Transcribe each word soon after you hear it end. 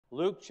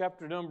Luke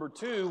chapter number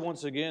 2,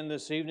 once again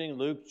this evening,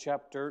 Luke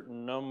chapter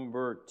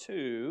number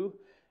 2.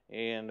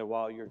 And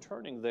while you're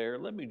turning there,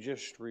 let me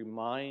just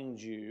remind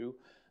you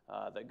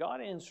that God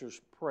answers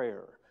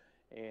prayer.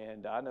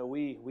 And I know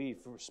we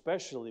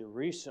especially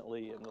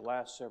recently in the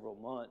last several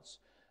months,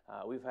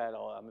 we've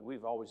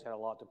always had a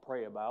lot to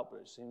pray about,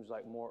 but it seems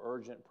like more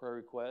urgent prayer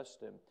requests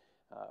and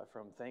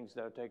from things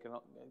that are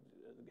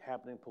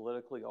happening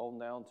politically on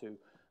down to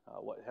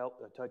what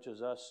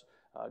touches us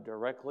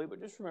directly. But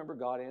just remember,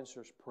 God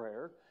answers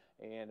prayer,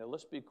 and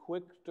let's be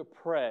quick to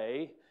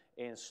pray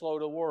and slow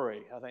to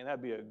worry. I think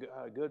that'd be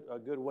a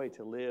good way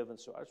to live. And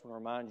so I just want to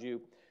remind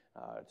you,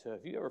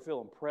 if you ever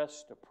feel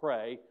impressed to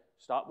pray,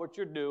 stop what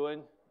you're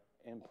doing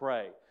and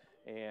pray.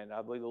 And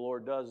I believe the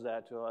Lord does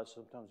that to us.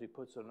 Sometimes He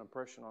puts an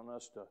impression on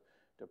us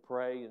to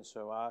pray, and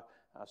so I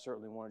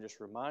certainly want to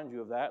just remind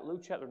you of that.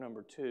 Luke chapter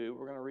number 2,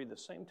 we're going to read the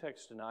same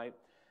text tonight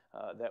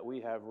that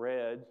we have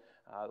read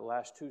the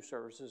last two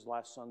services,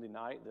 last Sunday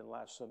night, then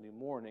last Sunday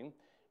morning.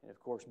 And of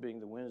course, being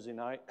the Wednesday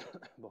night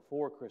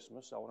before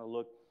Christmas, I want to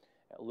look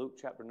at Luke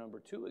chapter number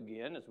 2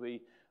 again as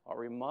we are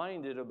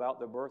reminded about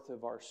the birth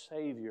of our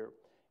Savior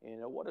and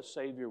what a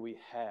Savior we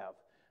have.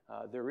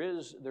 There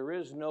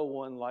is no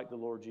one like the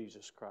Lord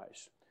Jesus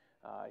Christ.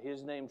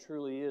 His name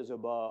truly is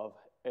above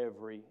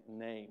every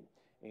name.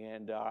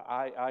 And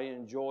I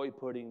enjoy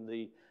putting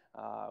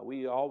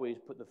we always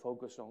put the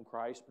focus on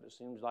Christ, but it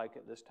seems like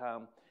at this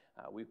time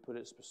we put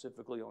it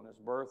specifically on His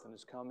birth and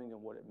His coming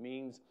and what it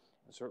means.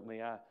 And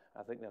certainly I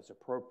think that's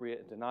appropriate.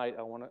 And tonight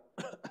I want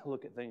to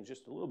look at things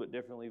just a little bit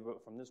differently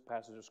from this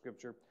passage of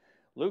Scripture.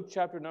 Luke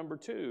chapter number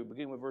 2,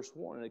 beginning with verse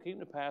 1. And it came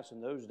to pass in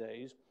those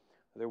days,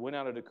 there went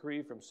out a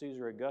decree from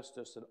Caesar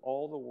Augustus that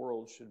all the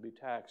world should be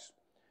taxed.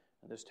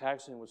 And this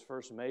taxing was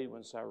first made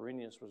when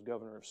Cyrenius was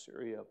governor of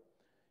Syria.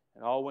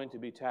 And all went to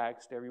be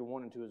taxed, every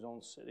one into his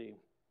own city.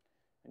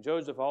 And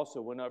Joseph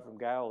also went up from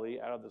Galilee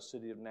out of the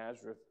city of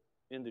Nazareth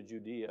into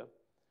Judea,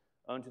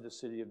 unto the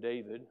city of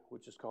David,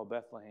 which is called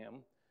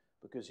Bethlehem,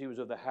 because he was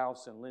of the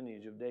house and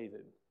lineage of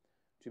David,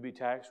 to be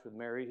taxed with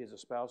Mary, his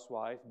espoused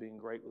wife, being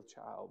great with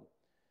child.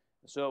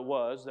 And so it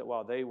was that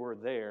while they were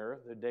there,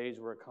 the days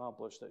were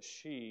accomplished that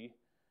she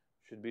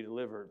should be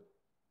delivered.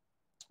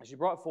 And she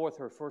brought forth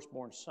her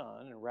firstborn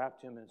son, and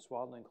wrapped him in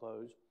swaddling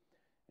clothes,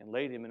 and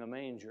laid him in a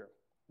manger,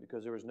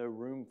 because there was no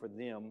room for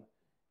them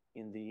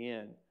in the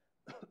inn.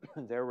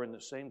 There were in the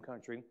same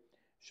country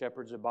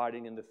shepherds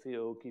abiding in the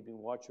field, keeping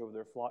watch over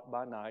their flock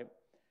by night.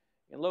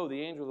 And lo,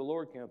 the angel of the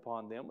Lord came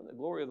upon them, and the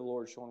glory of the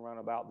Lord shone round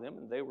about them,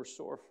 and they were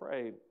sore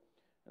afraid.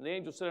 And the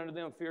angel said unto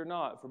them, Fear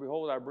not, for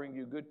behold, I bring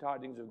you good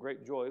tidings of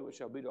great joy, which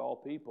shall be to all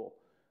people.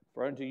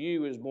 For unto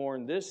you is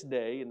born this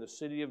day in the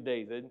city of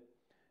David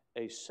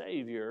a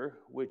Savior,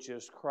 which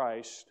is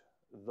Christ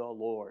the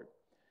Lord.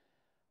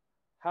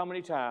 How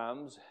many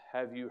times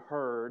have you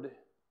heard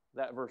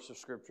that verse of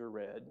Scripture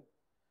read?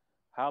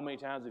 How many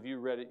times have you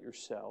read it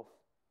yourself?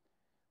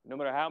 No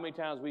matter how many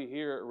times we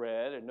hear it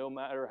read, and no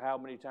matter how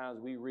many times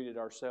we read it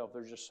ourselves,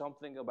 there's just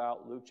something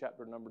about Luke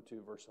chapter number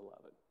 2, verse 11.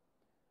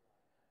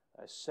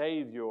 A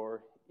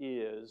Savior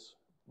is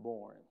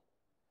born.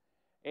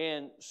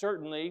 And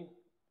certainly,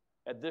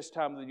 at this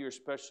time of the year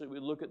especially, we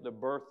look at the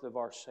birth of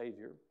our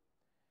Savior.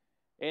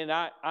 And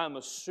I'm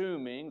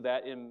assuming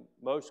that in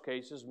most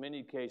cases,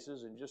 many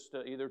cases, and just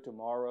either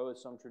tomorrow,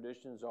 as some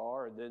traditions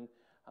are, and then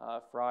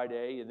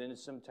Friday, and then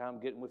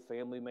sometime getting with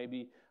family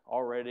maybe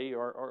already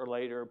or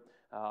later,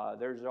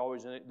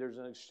 there's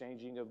an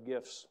exchanging of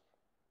gifts.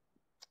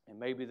 And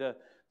maybe the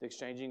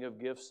exchanging of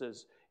gifts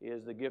is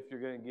the gift you're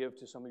going to give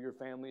to some of your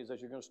family is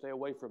that you're going to stay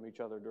away from each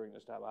other during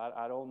this time.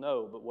 I don't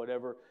know, but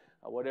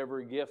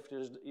whatever gift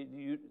is,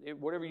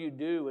 whatever you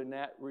do in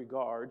that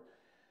regard.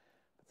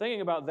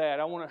 Thinking about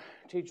that, I want to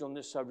teach on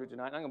this subject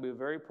tonight. And I'm going to be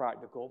very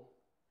practical.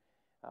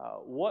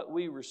 What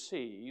we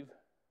receive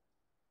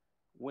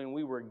when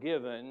we were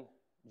given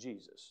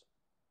Jesus.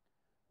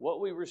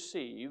 What we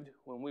received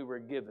when we were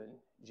given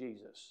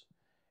Jesus.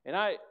 And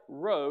I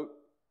wrote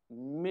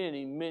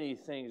many, many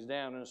things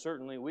down, and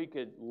certainly we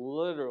could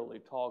literally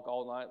talk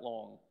all night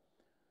long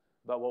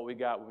about what we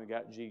got when we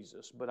got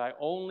Jesus. But I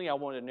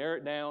wanted to narrow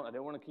it down. I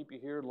didn't want to keep you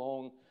here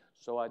long,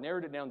 so I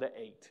narrowed it down to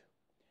 8.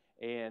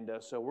 And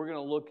so we're going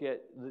to look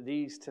at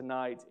these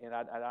tonight, and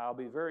I'll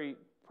be very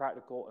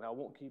practical, and I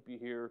won't keep you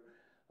here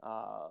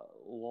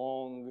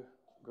longer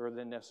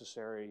than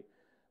necessary.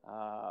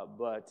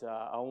 But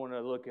I want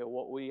to look at I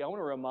want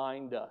to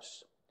remind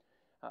us.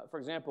 For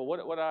example,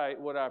 what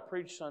I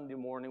preached Sunday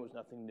morning was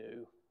nothing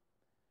new,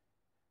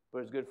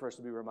 but it's good for us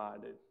to be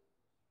reminded.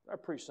 What I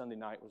preached Sunday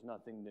night was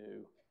nothing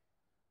new.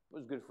 It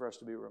was good for us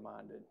to be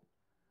reminded.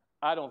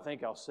 I don't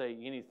think I'll say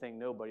anything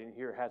nobody in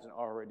here hasn't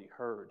already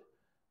heard.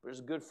 But it's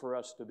good for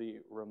us to be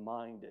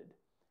reminded.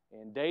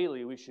 And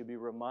daily we should be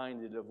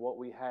reminded of what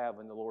we have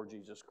in the Lord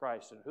Jesus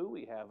Christ and who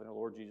we have in the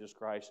Lord Jesus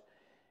Christ.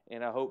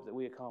 And I hope that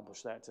we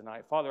accomplish that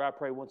tonight. Father, I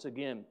pray once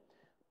again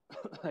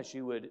as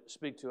you would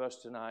speak to us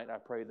tonight. I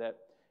pray that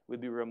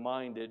we'd be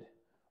reminded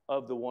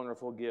of the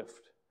wonderful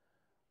gift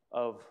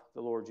of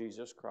the Lord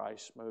Jesus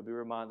Christ. May we be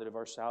reminded of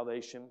our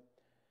salvation.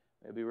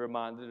 May be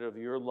reminded of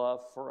your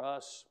love for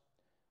us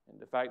and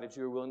the fact that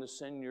you are willing to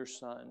send your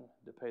Son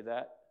to pay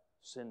that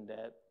sin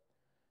debt.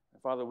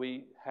 And Father,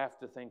 we have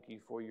to thank you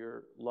for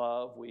your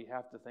love. We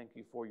have to thank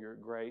you for your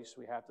grace.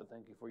 We have to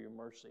thank you for your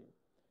mercy.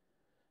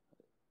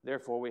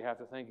 Therefore, we have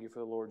to thank you for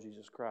the Lord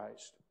Jesus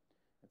Christ.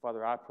 And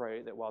Father, I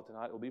pray that while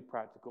tonight will be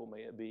practical,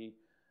 may it be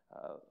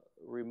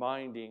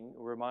remind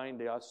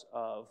us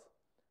of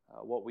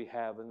what we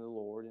have in the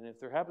Lord. And if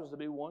there happens to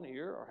be one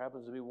here or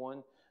happens to be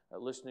one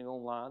listening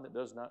online that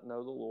does not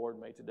know the Lord,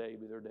 may today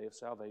be their day of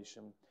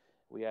salvation.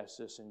 We ask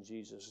this in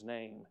Jesus'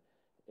 name.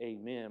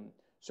 Amen.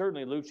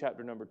 Certainly Luke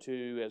chapter number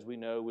 2, as we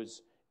know,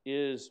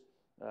 is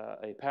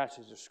a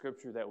passage of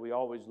Scripture that we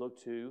always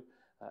look to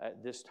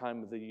at this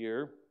time of the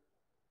year.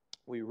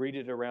 We read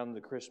it around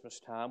the Christmas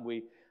time.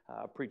 We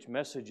preach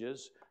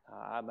messages.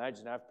 I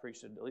imagine I've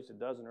preached at least a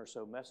dozen or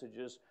so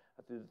messages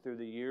through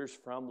the years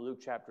from Luke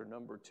chapter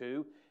number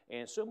 2,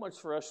 and so much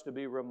for us to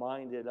be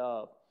reminded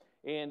of.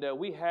 And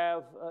we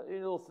have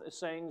little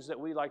sayings that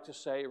we like to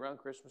say around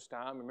Christmas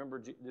time.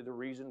 Remember the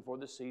reason for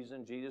the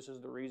season. Jesus is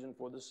the reason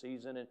for the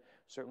season, and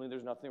certainly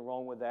there's nothing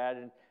wrong with that.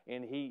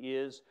 And He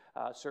is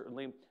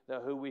certainly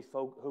who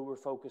we're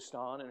focused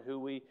on and who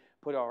we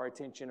put our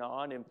attention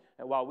on. And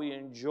while we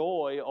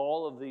enjoy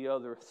all of the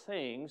other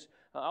things,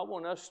 I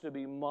want us to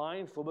be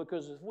mindful,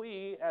 because if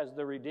we as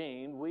the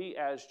redeemed, we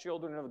as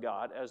children of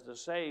God, as the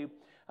saved,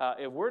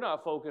 if we're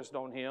not focused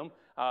on Him,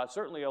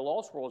 certainly a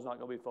lost world is not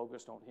going to be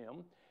focused on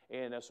Him.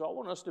 And so I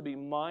want us to be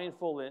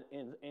mindful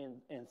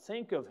and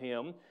think of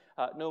Him.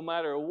 No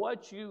matter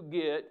what you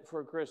get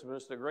for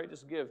Christmas, the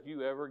greatest gift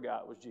you ever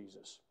got was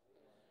Jesus.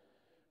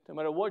 No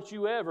matter what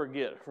you ever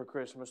get for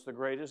Christmas, the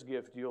greatest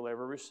gift you'll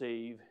ever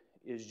receive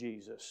is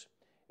Jesus.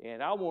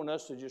 And I want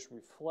us to just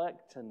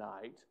reflect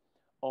tonight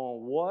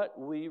on what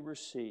we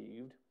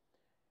received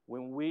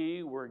when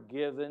we were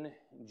given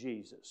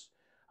Jesus.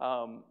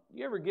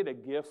 You ever get a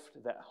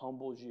gift that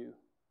humbles you?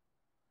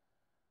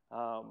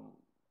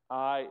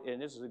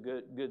 And this is a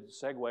good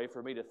segue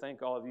for me to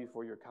thank all of you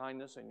for your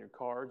kindness and your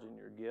cards and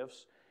your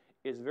gifts.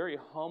 It's very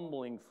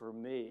humbling for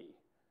me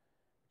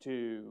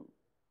to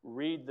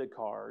read the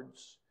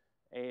cards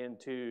and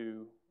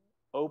to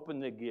open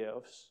the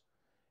gifts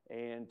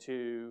and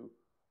to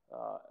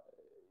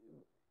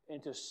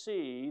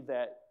see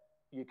that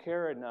you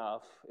care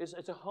enough.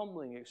 It's a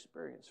humbling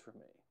experience for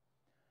me.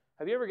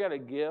 Have you ever got a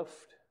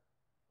gift,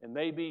 and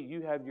maybe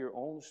you have your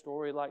own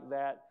story like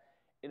that,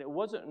 and it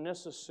wasn't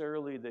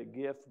necessarily the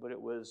gift, but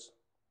it was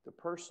the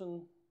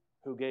person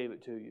who gave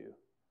it to you,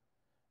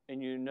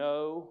 and you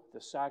know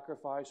the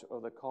sacrifice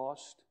or the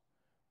cost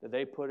that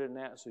they put in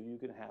that so you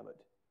can have it?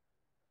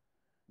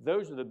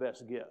 Those are the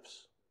best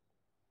gifts.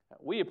 I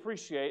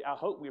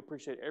hope we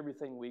appreciate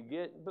everything we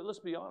get, but let's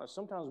be honest,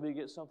 sometimes we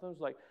get something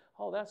that's like,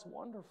 oh, that's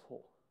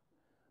wonderful.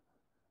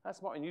 That's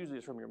smart, and usually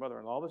it's from your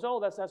mother-in-law. But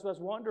that's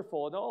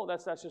wonderful, and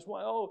that's just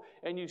one. Oh,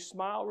 and you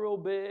smile real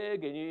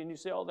big, and you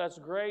say, oh, that's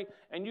great,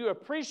 and you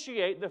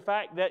appreciate the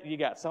fact that you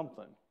got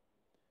something.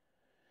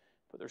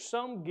 But there's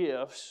some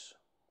gifts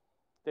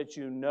that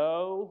you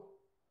know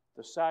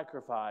the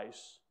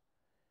sacrifice,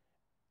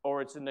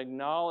 or it's an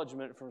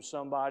acknowledgement from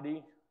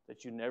somebody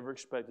that you never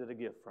expected a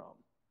gift from.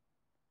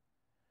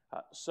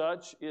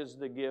 Such is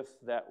the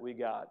gift that we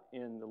got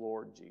in the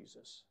Lord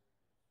Jesus.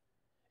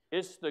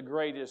 It's the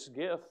greatest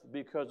gift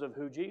because of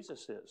who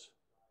Jesus is.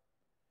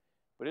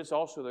 But it's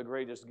also the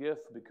greatest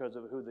gift because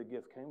of who the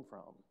gift came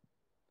from.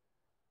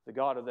 The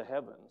God of the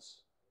heavens.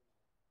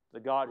 The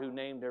God who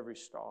named every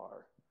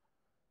star.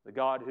 The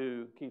God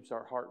who keeps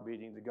our heart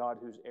beating. The God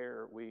whose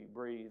air we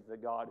breathe. The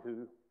God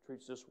who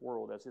treats this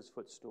world as His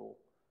footstool.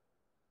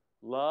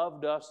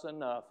 Loved us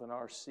enough in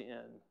our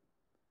sin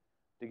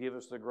to give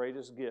us the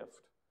greatest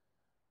gift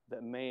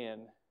that man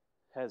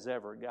has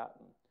ever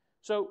gotten.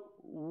 So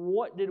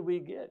what did we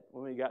get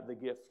when we got the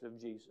gift of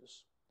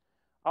Jesus?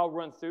 I'll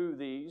run through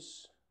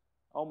these.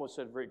 I almost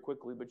said very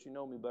quickly, but you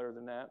know me better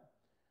than that.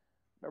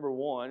 Number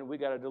one, we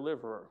got a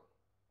deliverer.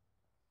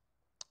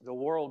 The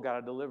world got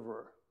a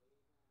deliverer.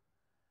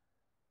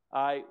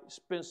 I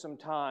spent some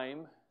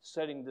time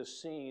setting the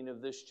scene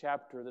of this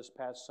chapter this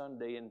past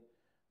Sunday, and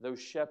those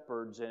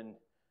shepherds, and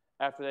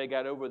after they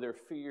got over their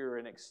fear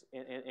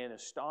and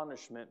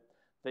astonishment,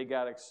 they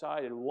got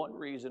excited. One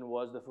reason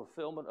was the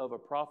fulfillment of a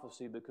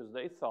prophecy, because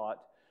they thought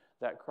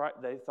that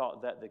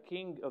the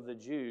King of the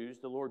Jews,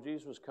 the Lord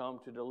Jesus, was come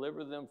to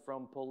deliver them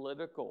from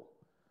political.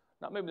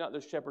 Maybe not the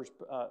shepherds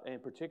in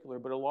particular,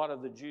 but a lot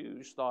of the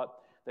Jews thought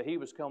that He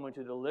was coming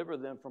to deliver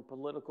them from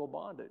political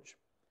bondage.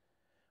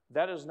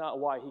 That is not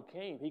why He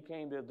came. He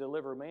came to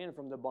deliver man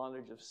from the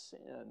bondage of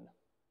sin.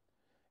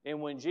 And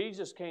when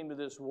Jesus came to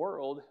this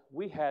world,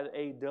 we had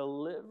a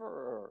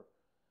deliverer.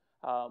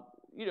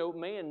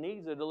 Man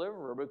needs a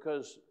deliverer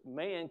because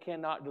man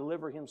cannot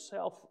deliver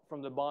himself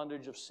from the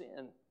bondage of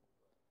sin.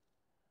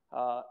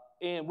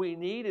 And we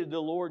needed the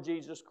Lord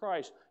Jesus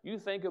Christ. You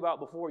think about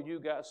before you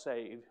got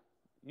saved,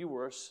 you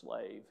were a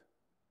slave.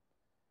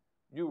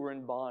 You were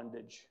in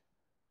bondage.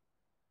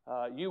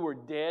 You were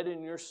dead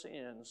in your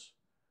sins.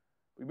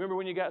 Remember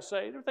when you got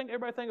saved?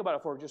 Everybody think about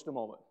it for just a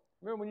moment.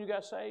 Remember when you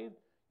got saved?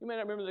 You may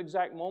not remember the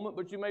exact moment,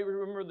 but you may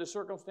remember the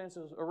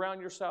circumstances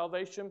around your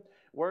salvation,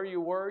 where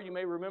you were. You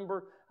may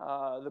remember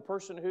the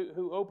person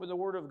who opened the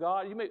Word of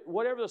God. You may,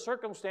 whatever the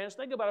circumstance,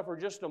 think about it for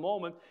just a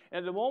moment.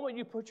 And the moment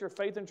you put your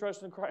faith and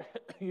trust in Christ,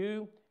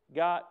 you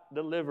got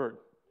delivered.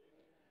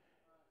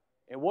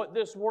 And what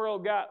this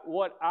world got,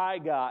 what I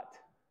got,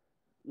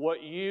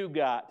 what you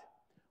got,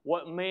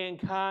 what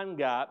mankind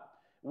got,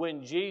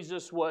 when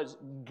Jesus was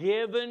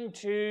given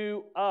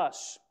to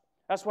us.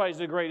 That's why He's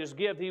the greatest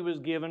gift. He was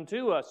given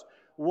to us.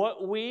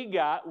 What we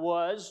got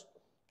was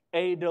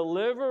a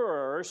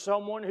deliverer,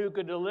 someone who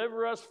could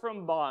deliver us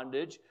from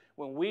bondage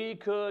when we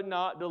could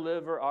not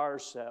deliver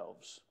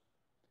ourselves.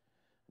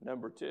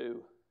 Number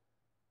two,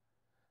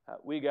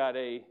 we got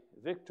a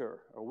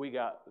victor, or we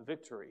got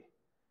victory.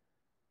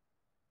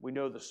 We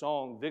know the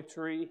song,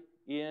 Victory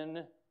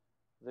in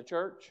the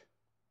Church.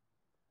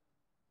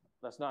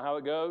 That's not how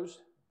it goes.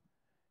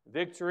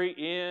 Victory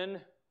in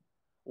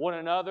one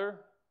another.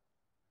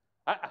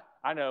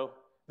 I know.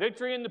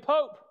 Victory in the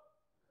Pope.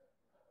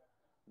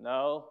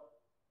 No.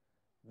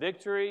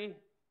 Victory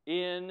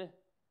in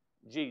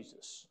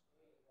Jesus.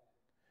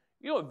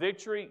 You know what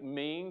victory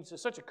means?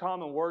 It's such a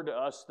common word to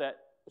us that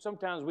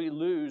sometimes we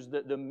lose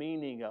the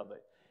meaning of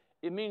it.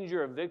 It means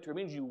you're a victor. It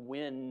means you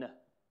win.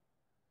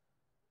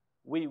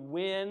 We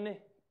win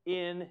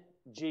in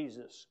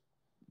Jesus.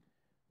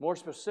 More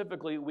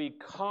specifically, we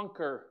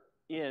conquer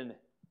in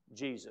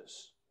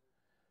Jesus.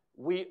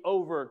 We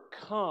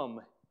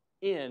overcome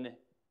in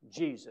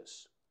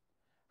Jesus.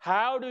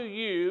 How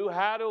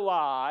do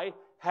I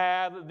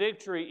have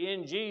victory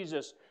in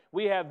Jesus?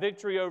 We have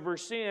victory over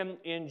sin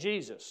in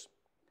Jesus.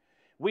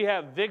 We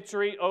have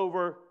victory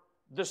over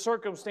the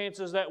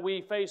circumstances that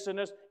we face in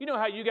this. You know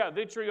how you got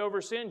victory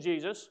over sin?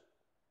 Jesus.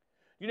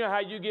 You know how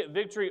you get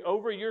victory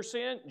over your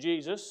sin?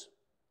 Jesus.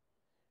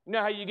 You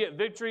know how you get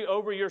victory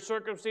over your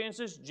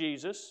circumstances?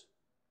 Jesus.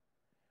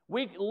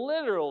 We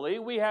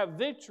have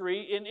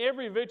victory, and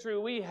every victory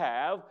we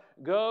have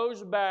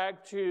goes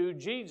back to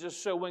Jesus.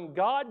 So when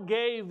God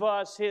gave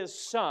us His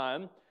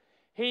Son,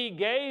 He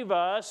gave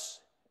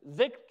us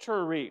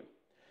victory.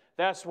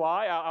 That's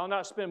why I'll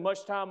not spend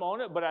much time on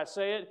it, but I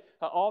say it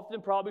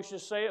often, probably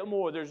should say it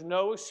more. There's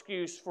no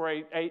excuse for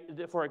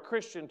a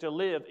Christian to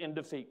live in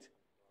defeat.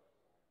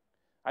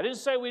 I didn't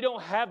say we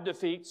don't have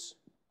defeats,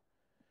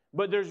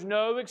 but there's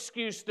no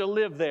excuse to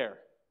live there.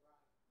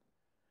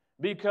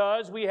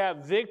 Because we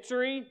have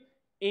victory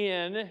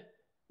in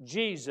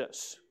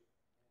Jesus.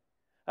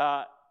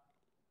 Have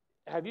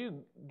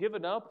you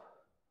given up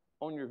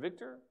on your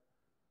victor?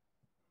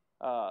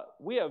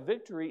 We have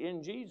victory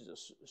in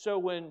Jesus. So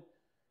when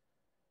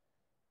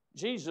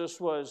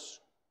Jesus was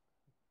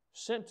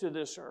sent to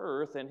this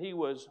earth and He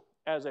was,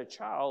 as a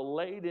child,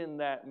 laid in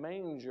that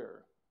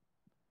manger,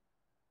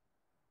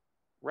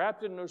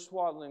 wrapped in those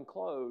swaddling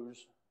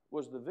clothes,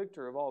 was the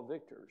victor of all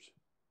victors.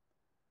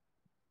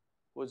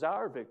 Was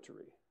our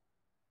victory.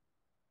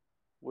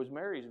 Was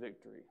Mary's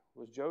victory.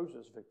 Was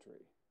Joseph's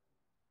victory.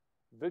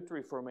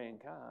 Victory for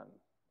mankind.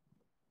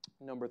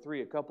 Number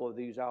three, a couple of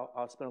these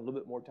I'll spend a little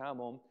bit more time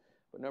on.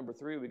 But number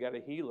three, we got a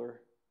healer.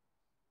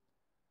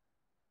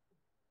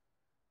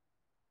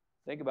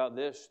 Think about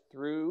this.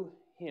 Through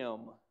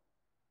Him,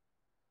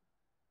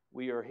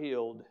 we are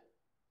healed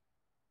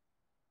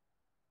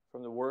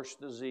from the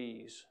worst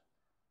disease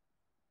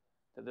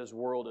that this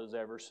world has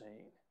ever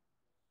seen.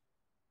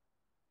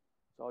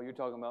 So you're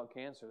talking about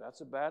cancer. That's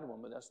a bad one,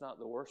 but that's not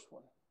the worst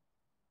one.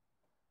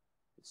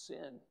 It's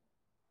sin.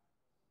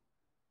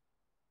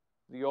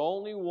 The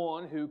only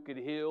one who could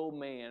heal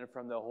man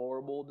from the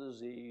horrible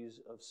disease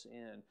of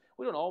sin.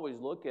 We don't always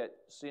look at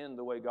sin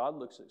the way God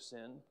looks at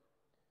sin.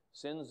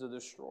 Sin's the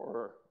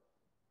destroyer.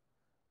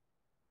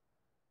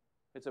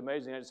 It's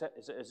amazing.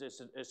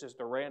 It's just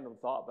a random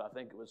thought, but I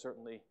think it would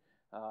certainly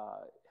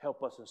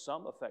help us in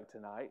some effect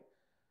tonight.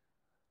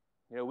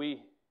 You know,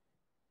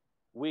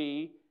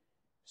 we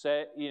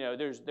say, you know,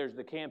 there's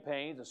the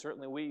campaigns, and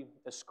certainly we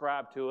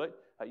ascribe to it.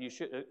 You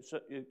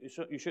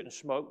shouldn't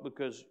smoke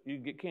because you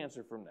get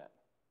cancer from that.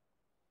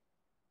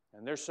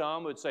 And there's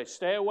some who would say,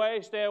 stay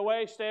away, stay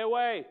away, stay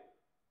away.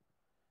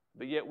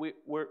 But yet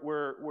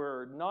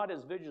we're not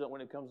as vigilant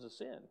when it comes to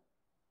sin.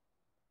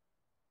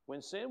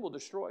 When sin will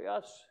destroy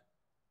us,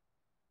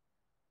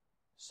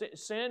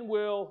 sin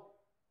will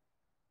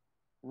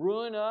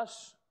ruin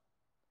us.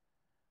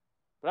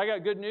 But I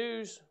got good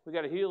news. We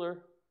got a healer.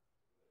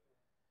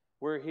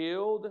 We're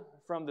healed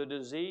from the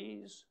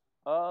disease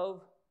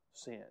of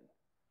sin.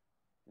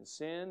 And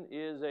sin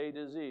is a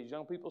disease.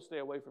 Young people, stay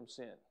away from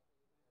sin.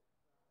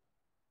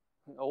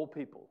 Old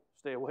people,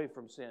 stay away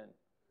from sin.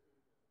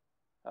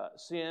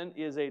 Sin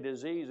is a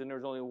disease, and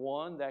there's only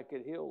one that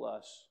could heal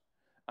us.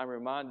 I'm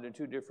reminded in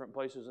two different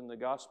places in the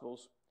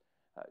Gospels,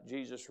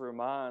 Jesus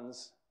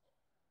reminds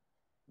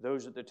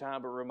those at the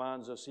time, but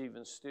reminds us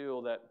even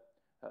still that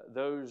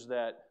those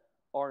that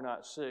are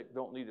not sick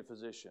don't need a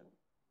physician.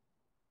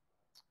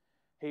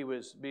 He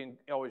was being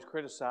always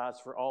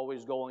criticized for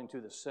always going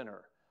to the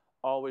sinner,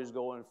 always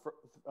going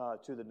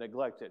to the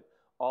neglected,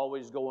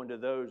 always going to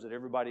those that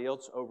everybody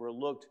else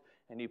overlooked.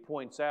 And he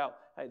points out,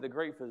 hey, the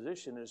great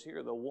physician is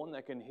here, the one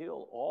that can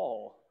heal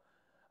all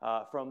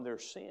from their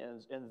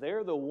sins. And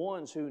they're the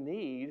ones who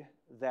need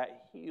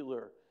that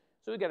healer.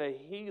 So we got a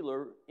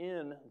healer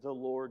in the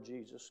Lord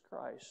Jesus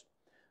Christ.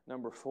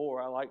 Number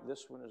 4, I like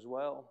this one as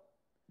well.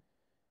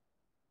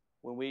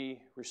 When we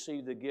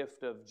receive the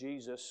gift of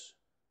Jesus,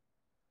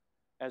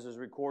 as is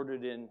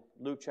recorded in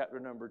Luke chapter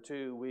number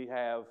 2, we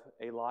have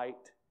a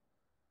light.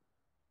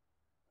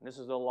 And this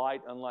is a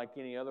light unlike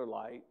any other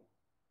light.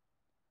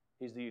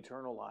 He's the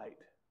eternal light.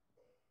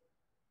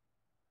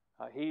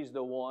 He's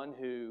the one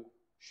who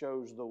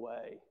shows the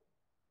way.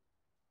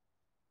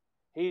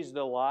 He's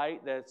the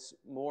light that's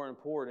more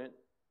important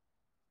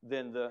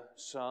than the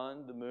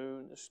sun, the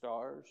moon, the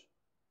stars.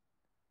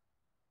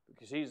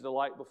 Because He's the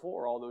light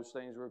before all those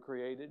things were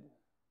created.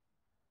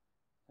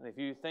 And if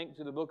you think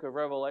to the book of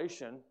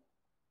Revelation,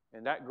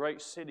 in that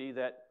great city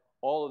that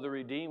all of the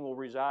redeemed will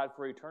reside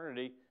for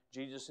eternity,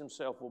 Jesus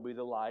Himself will be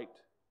the light.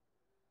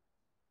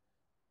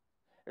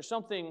 There's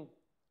something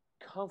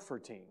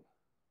comforting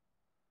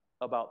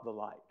about the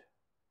light.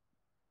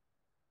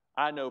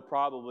 I know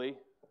probably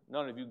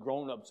none of you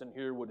grown-ups in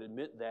here would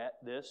admit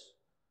this.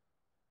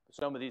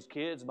 Some of these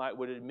kids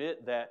would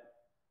admit that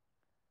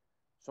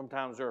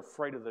sometimes they're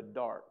afraid of the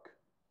dark.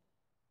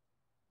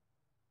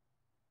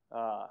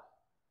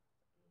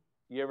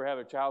 You ever have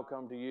a child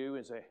come to you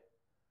and say,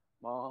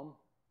 Mom,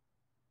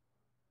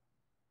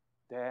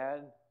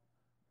 Dad,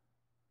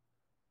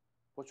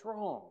 what's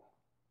wrong?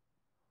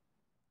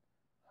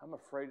 I'm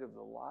afraid of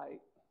the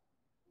light.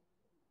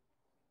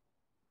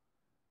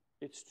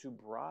 It's too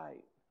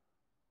bright.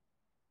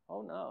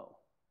 Oh no,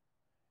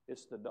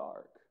 it's the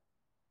dark.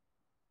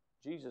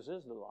 Jesus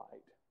is the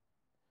light.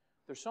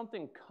 There's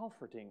something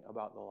comforting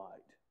about the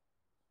light.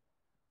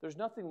 There's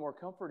nothing more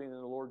comforting than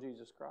the Lord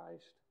Jesus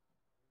Christ.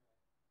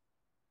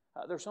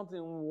 There's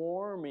something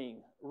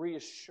warming,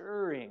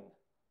 reassuring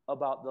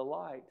about the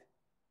light.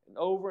 And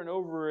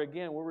over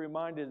again, we're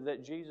reminded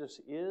that Jesus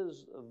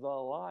is the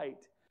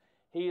light.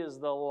 He is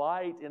the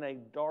light in a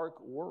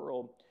dark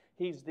world.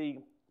 He's the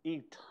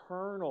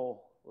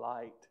eternal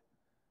light.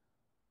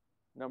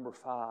 Number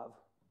 5.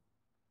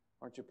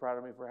 Aren't you proud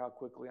of me for how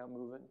quickly I'm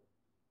moving?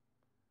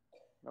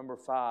 Number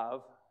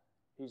 5,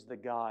 He's the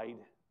guide.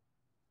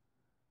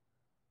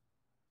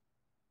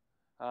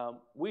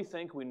 We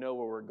think we know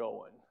where we're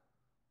going,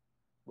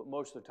 but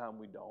most of the time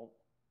we don't.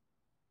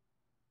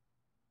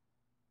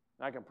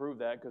 And I can prove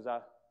that because I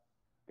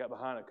got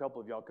behind a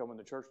couple of y'all coming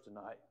to church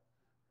tonight.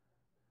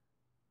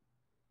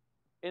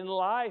 In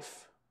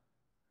life,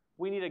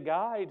 we need a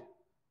guide.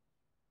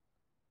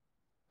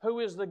 Who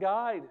is the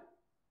guide?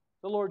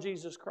 The Lord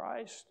Jesus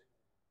Christ.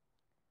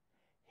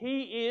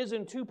 He is,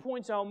 and 2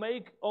 points I'll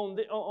make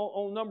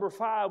on number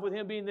 5, with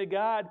Him being the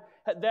guide.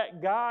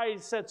 That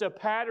guide sets a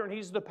pattern.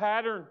 He's the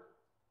pattern.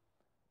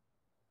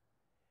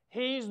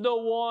 He's the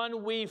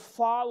one we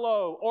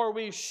follow, or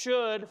we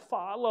should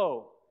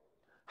follow.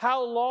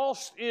 How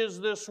lost is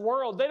this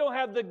world? They don't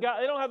have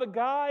a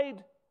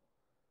guide.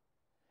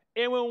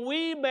 And when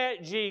we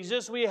met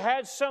Jesus, we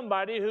had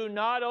somebody who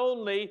not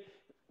only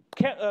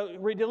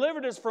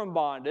delivered us from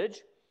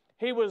bondage,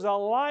 He was a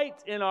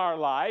light in our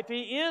life.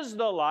 He is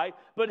the light,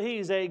 but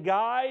He's a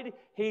guide,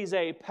 He's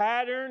a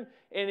pattern,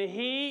 and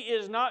He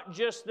is not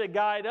just the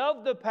guide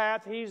of the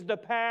path, He's the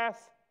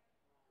path.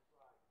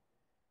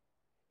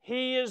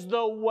 He is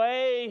the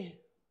way.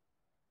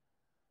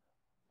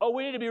 Oh,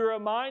 we need to be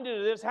reminded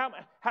of this.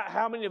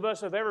 How many of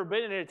us have ever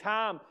been in a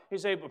time, you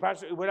say,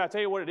 Pastor, when I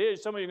tell you what it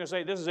is, some of you are going to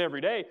say, this is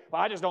every day.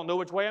 Well, I just don't know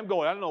which way I'm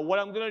going. I don't know what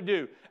I'm going to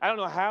do. I don't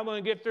know how I'm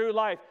going to get through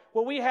life.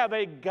 Well, we have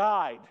a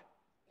guide.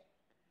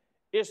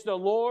 It's the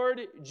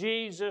Lord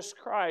Jesus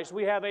Christ.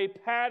 We have a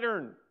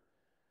pattern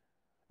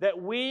that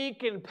we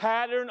can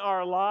pattern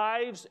our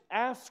lives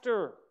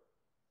after.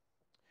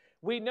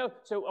 We know.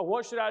 So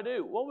what should I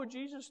do? What would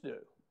Jesus do?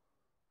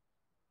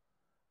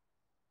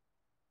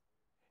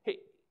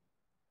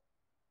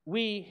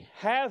 We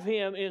have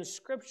Him in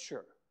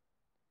Scripture.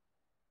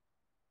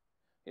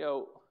 You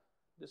know,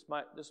 this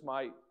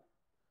might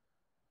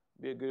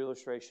be a good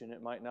illustration.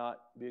 It might not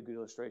be a good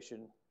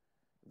illustration.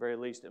 At the very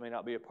least, it may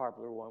not be a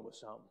popular one with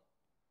some.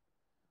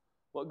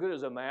 What good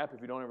is a map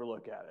if you don't ever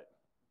look at it?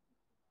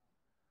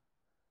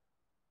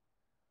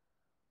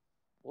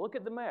 Look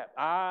at the map.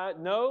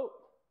 No.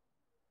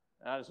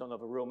 I just don't know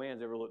if a real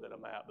man's ever looked at a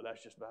map, but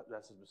that's just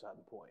beside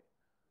the point.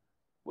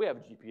 We have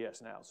a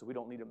GPS now, so we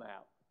don't need a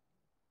map.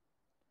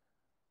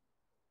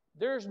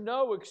 There's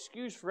no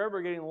excuse for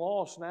ever getting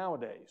lost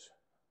nowadays.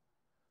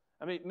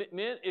 I mean,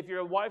 men, if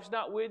your wife's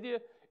not with you,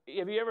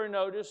 have you ever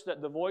noticed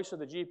that the voice of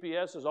the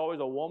GPS is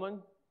always a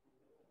woman?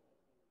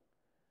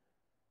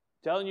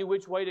 Telling you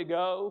which way to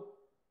go,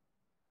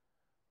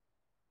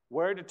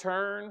 where to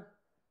turn.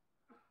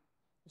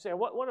 You say,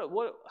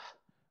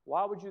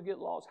 why would you get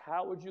lost?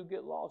 How would you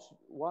get lost?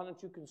 Why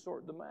don't you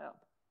consort the map?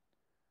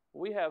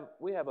 We have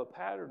a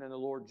pattern in the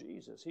Lord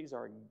Jesus. He's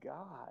our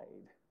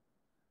guide.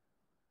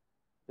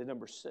 Then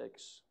number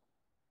 6,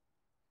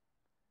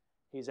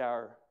 He's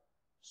our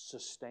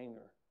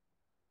sustainer.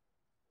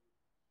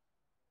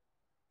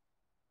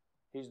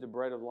 He's the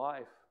bread of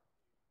life.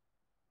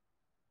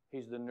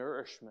 He's the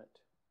nourishment.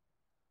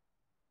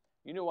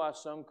 You know why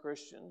some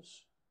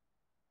Christians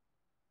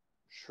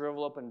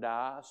shrivel up and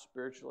die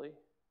spiritually?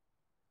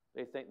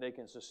 They think they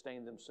can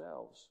sustain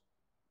themselves.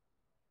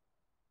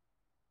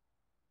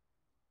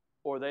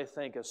 Or they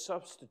think a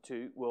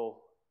substitute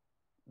will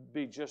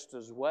be just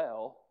as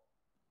well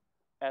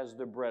as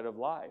the bread of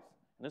life.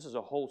 And this is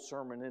a whole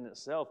sermon in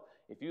itself.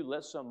 If you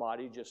let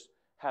somebody just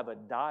have a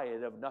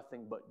diet of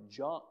nothing but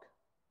junk,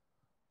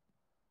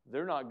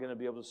 they're not going to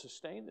be able to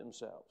sustain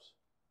themselves.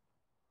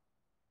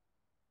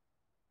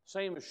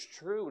 Same is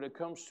true when it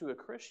comes to a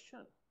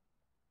Christian.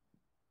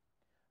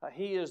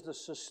 He is the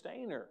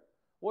sustainer.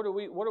 What are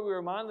we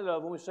reminded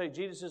of when we say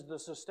Jesus is the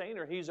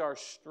sustainer? He's our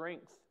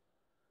strength.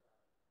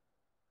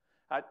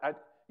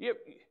 You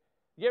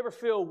ever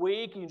feel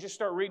weak and you just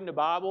start reading the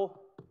Bible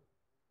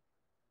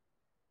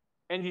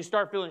and you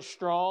start feeling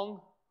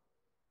strong?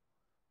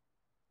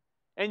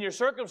 And your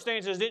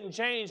circumstances didn't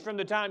change from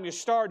the time you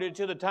started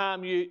to the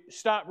time you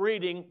stopped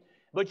reading,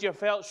 but you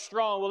felt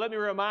strong. Well, let me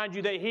remind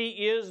you that He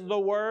is the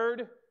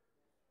Word.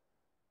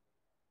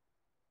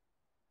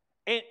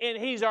 And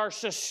He's our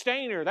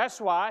sustainer. That's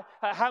why.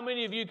 How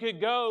many of you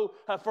could go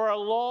for a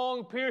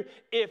long period?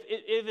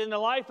 If in the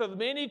life of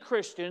many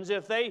Christians,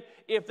 if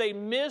they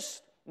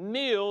missed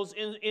meals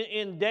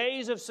in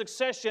days of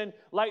succession,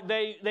 like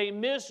they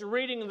missed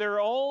reading their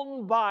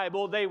own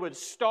Bible, they would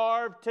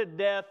starve to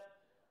death,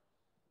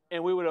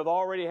 and we would have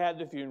already had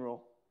the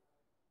funeral.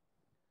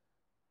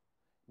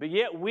 But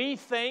yet we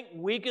think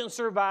we can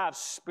survive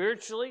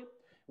spiritually.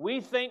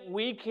 We think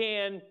we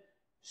can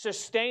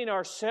sustain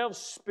ourselves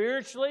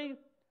spiritually.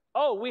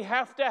 Oh, we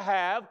have to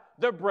have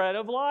the bread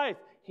of life.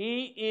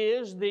 He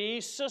is the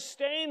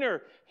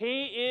sustainer.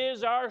 He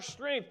is our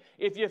strength.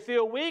 If you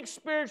feel weak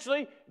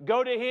spiritually,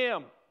 go to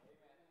Him.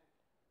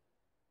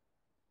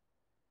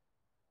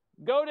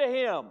 Go to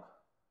Him.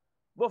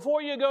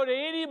 Before you go to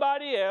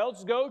anybody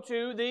else, go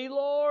to the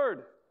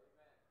Lord.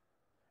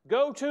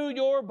 Go to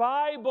your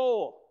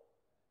Bible.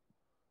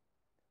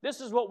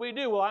 This is what we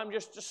do. Well, I'm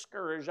just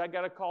discouraged. I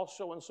got to call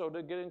so-and-so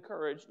to get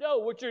encouraged. No,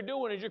 what you're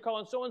doing is you're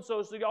calling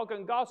so-and-so so y'all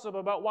can gossip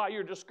about why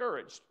you're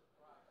discouraged.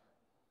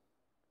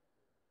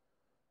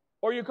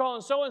 Or you're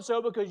calling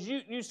so-and-so because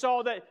you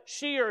saw that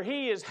she or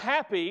he is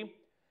happy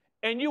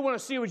and you want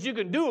to see what you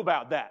can do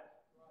about that.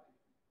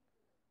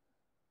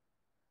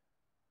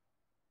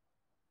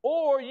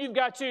 Or you've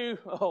got to,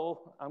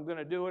 I'm going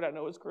to do it. I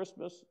know it's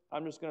Christmas.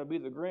 I'm just going to be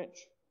the Grinch.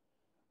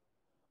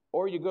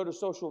 Or you go to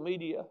social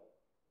media.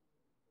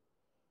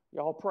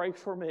 Y'all pray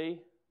for me.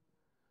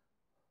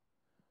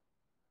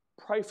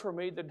 Pray for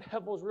me. The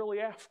devil's really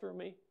after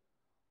me.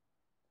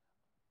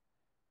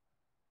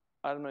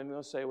 I'm not even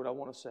going to say what I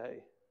want to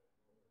say.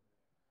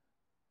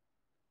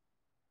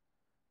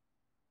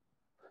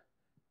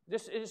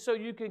 This is so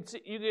you can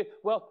see,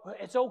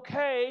 it's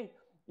okay.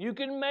 You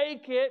can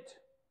make it.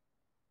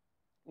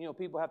 You know,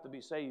 people have to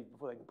be saved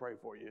before they can pray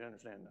for you. You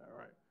understand that,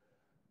 right?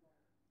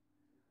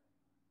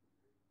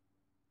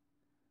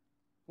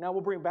 Now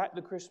we'll bring back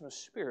the Christmas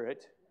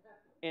spirit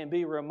and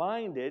be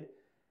reminded.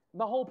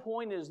 My whole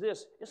point is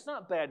this. It's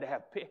not bad to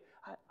have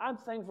I'm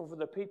thankful for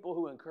the people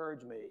who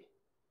encourage me.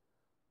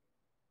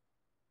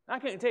 I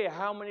can't tell you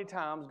how many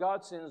times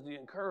God sends the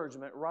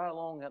encouragement right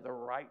along at the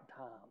right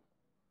time.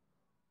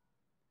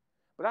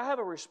 But I have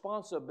a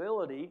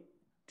responsibility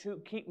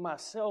to keep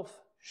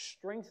myself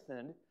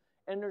strengthened.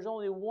 And there's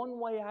only one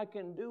way I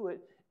can do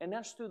it, and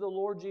that's through the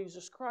Lord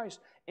Jesus Christ.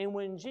 And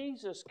when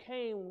Jesus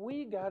came,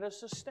 we got a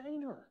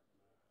sustainer.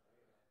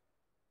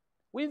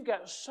 We've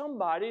got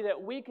somebody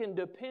that we can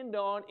depend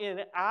on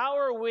in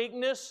our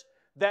weakness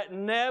that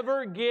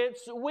never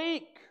gets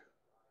weak.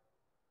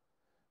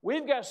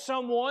 We've got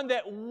someone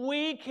that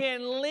we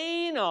can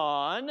lean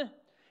on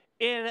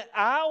in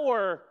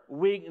our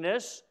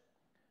weakness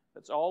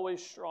that's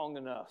always strong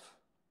enough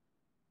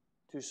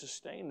to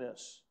sustain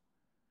us.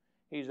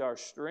 He's our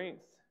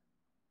strength.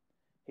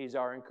 He's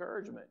our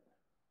encouragement.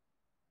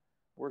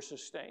 We're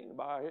sustained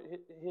by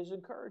His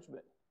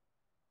encouragement.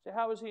 So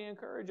how does He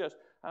encourage us?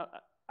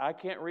 I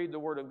can't read the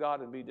Word of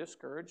God and be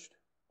discouraged.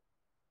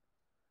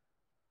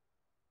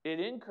 It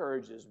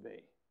encourages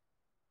me.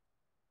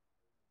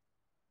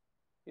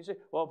 You say,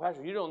 well,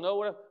 Pastor, you don't know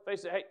what I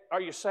face. Hey,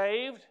 are you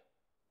saved?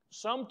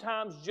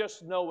 Sometimes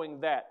just knowing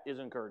that is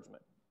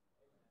encouragement.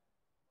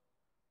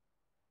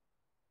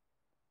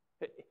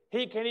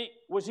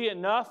 Was He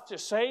enough to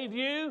save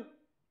you?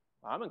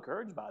 I'm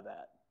encouraged by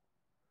that.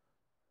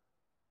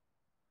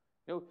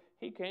 You know,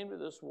 He came to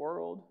this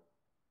world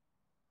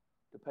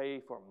to pay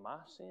for my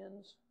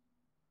sins.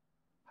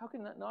 How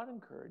can that not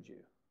encourage you?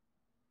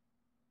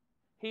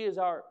 He is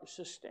our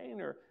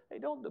sustainer. Hey,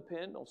 don't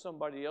depend on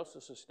somebody else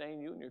to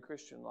sustain you in your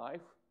Christian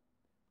life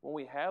when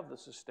we have the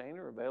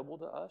sustainer available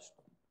to us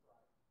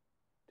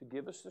to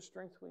give us the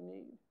strength we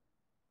need.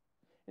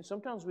 And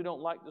sometimes we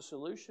don't like the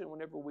solution.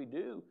 Whenever we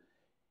do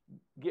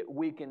get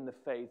weak in the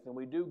faith and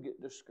we do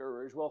get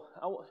discouraged, well,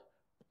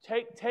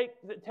 take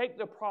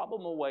the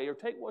problem away or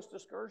take what's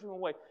discouraging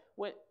away.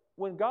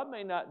 When God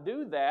may not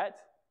do that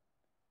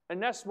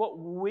And that's what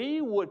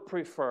we would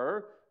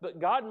prefer. But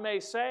God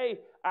may say,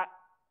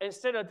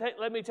 instead of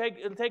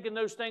taking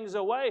those things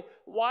away,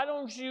 why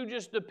don't you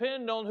just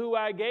depend on who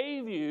I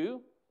gave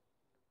you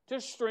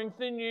to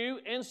strengthen you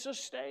and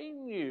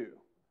sustain you?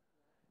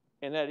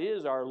 And that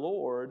is our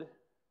Lord.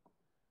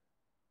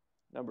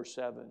 Number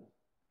 7.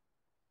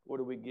 What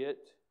do we get?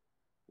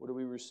 What do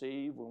we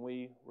receive when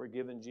we were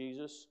given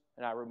Jesus?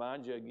 And I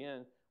remind you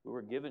again, we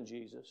were given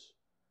Jesus.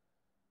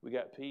 We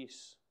got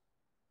peace.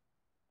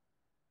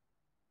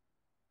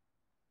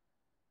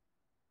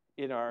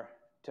 In our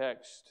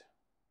text,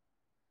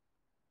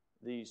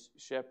 these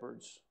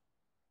shepherds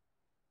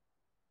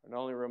are not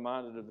only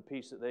reminded of the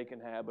peace that they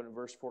can have, but in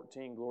verse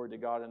 14, glory to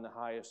God in the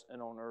highest,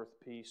 and on earth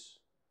peace,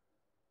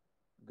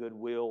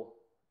 goodwill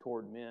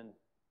toward men.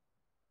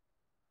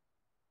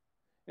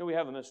 You know, we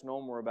have a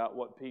misnomer about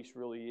what peace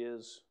really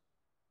is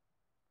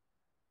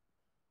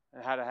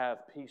and how to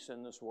have peace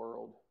in this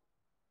world.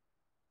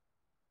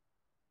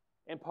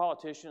 And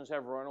politicians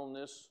have run on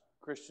this.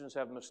 Christians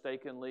have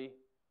mistakenly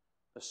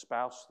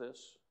espoused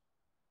this.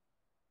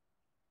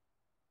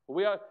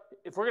 We ought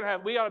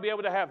to be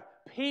able to have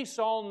peace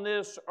on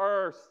this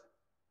earth.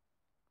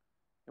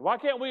 And why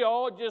can't we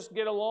all just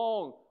get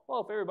along? Well,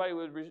 if everybody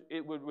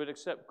would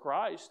accept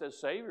Christ as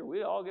Savior,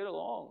 we'd all get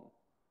along.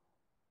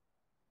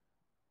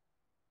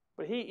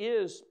 But He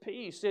is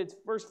peace. It's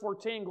verse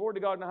 14, glory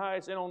to God in the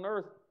highest, and on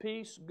earth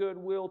peace,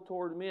 goodwill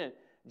toward men.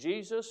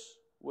 Jesus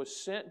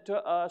was sent to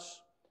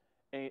us,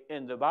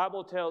 and the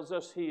Bible tells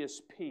us He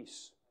is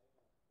peace.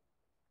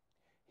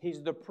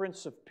 He's the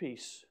Prince of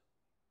Peace.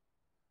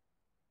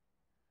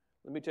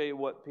 Let me tell you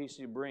what peace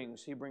He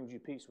brings. He brings you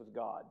peace with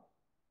God.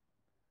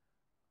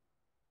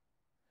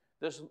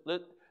 This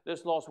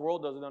lost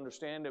world doesn't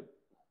understand it,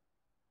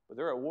 but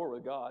they're at war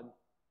with God.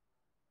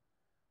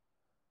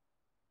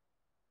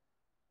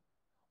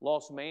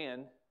 Lost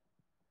man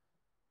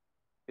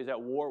is at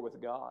war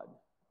with God.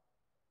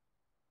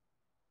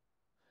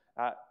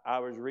 I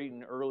was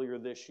reading earlier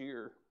this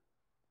year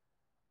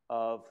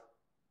of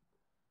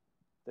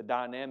the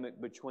dynamic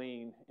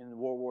in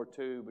World War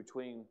II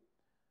between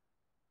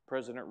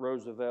President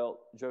Roosevelt,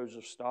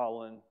 Joseph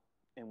Stalin,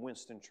 and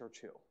Winston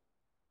Churchill.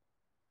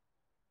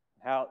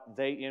 How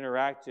they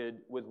interacted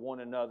with one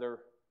another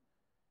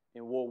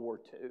in World War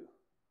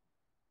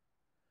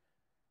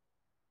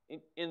II.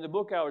 In the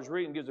book I was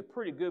reading, gives a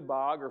pretty good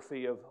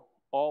biography of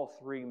all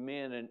three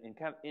men and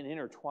kind of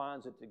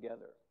intertwines it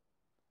together.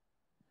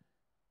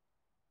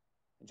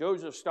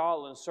 Joseph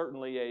Stalin,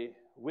 certainly a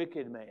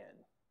wicked man,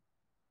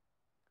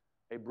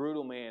 a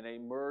brutal man, a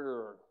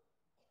murderer.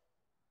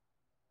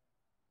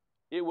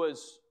 It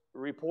was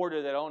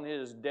reported that on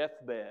his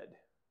deathbed,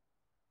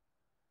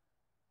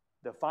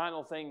 the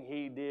final thing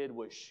he did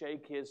was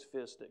shake his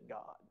fist at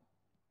God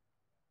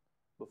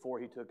before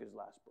he took his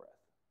last breath.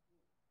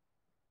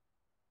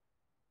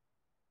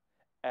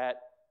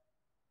 At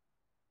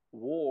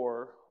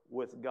war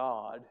with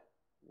God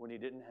when he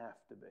didn't have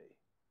to be.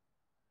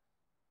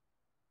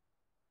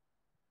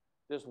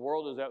 This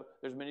world is out.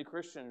 There's many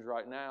Christians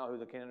right now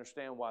who can't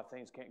understand why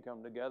things can't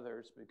come together.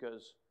 It's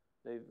because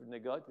they've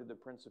neglected the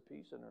Prince of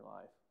Peace in their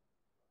life.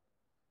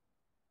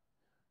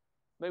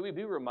 May we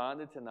be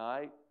reminded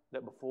tonight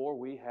that before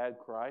we had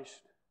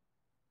Christ,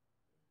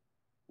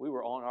 we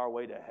were on our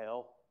way to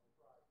hell.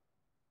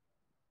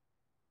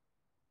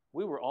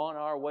 We were on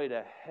our way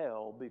to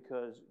hell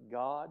because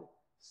God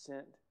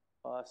sent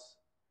us.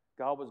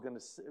 God was going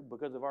to,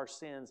 because of our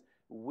sins,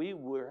 we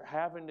were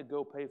having to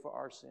go pay for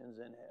our sins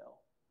in hell.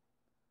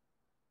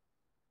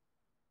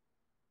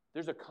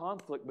 There's a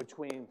conflict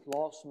between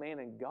lost man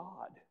and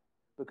God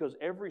because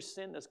every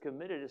sin that's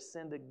committed is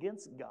sinned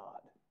against God.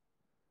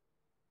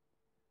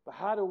 But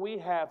how do we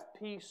have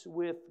peace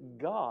with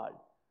God?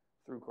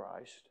 Through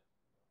Christ.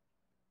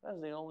 That's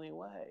the only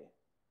way.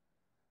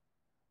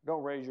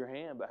 Don't raise your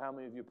hand, but how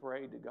many of you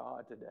prayed to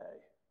God today?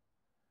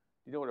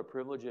 You know what a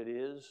privilege it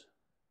is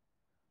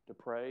to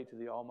pray to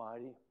the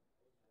Almighty?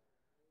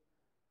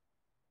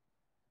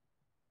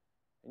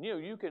 And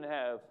you can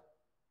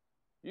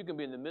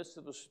be in the midst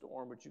of a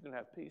storm, but you can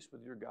have peace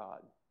with your God.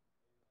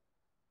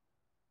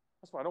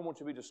 That's why I don't want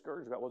you to be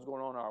discouraged about what's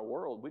going on in our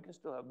world.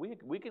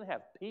 We can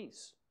have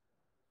peace.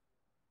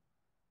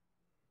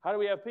 How do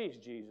we have peace,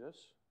 Jesus?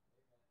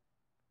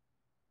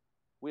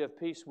 We have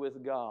peace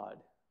with God.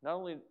 Not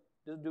only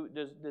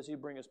does He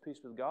bring us peace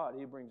with God,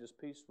 He brings us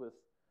peace with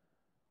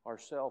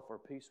ourselves or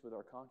peace with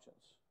our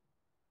conscience.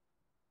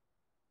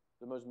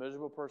 The most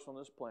miserable person on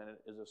this planet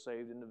is a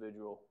saved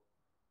individual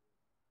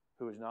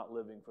who is not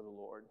living for the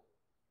Lord.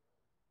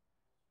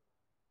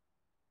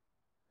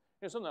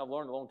 Something I've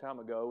learned a long time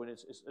ago, and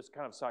it's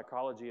kind of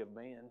psychology of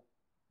man.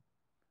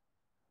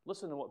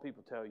 Listen to what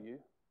people tell you.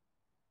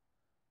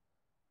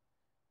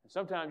 And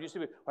sometimes you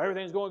see,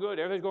 everything's going good,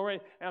 everything's going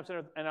right, and I'm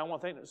sitting there, and I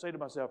want to say to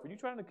myself, are you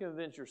trying to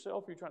convince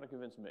yourself, or are you trying to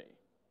convince me?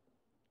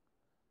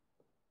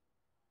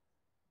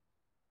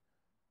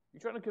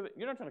 You're not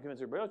trying to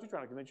convince everybody else, you're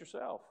trying to convince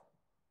yourself.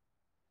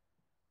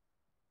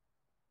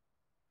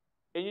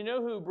 And you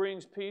know who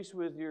brings peace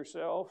with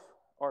yourself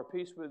or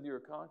peace with your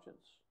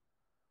conscience?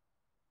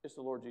 It's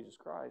the Lord Jesus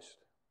Christ.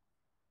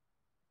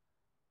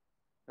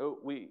 Oh,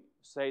 we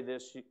say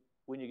this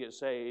when you get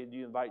saved.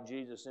 You invite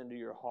Jesus into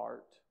your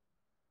heart.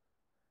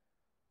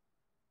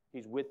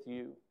 He's with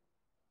you.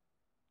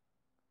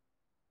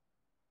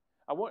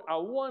 I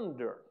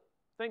wonder,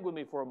 think with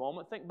me for a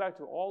moment. Think back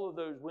to all of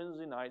those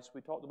Wednesday nights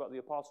we talked about the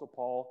Apostle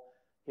Paul,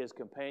 his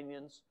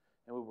companions,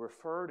 and we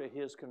refer to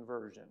his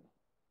conversion.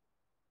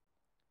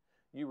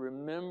 You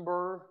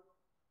remember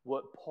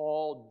what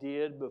Paul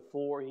did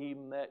before he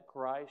met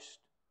Christ?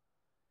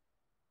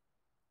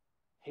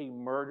 He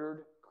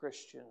murdered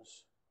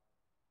Christians.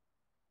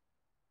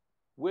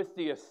 With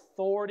the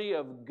authority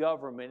of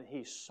government,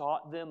 he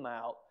sought them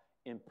out,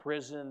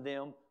 imprisoned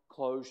them,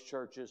 closed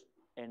churches,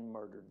 and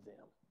murdered them.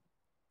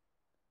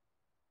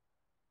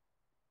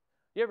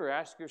 You ever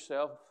ask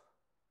yourself,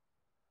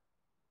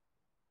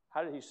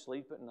 how did he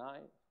sleep at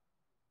night?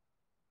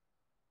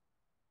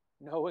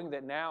 Knowing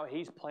that now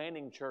he's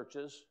planting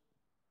churches.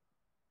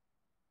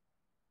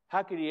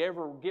 How could he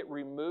ever get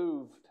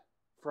removed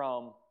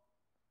from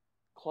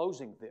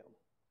closing them?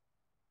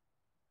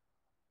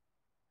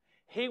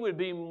 He would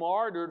be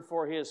martyred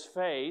for his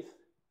faith,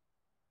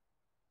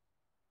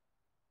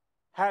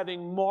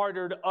 having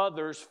martyred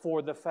others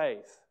for the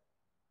faith.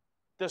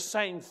 The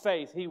same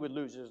faith he would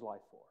lose his life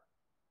for.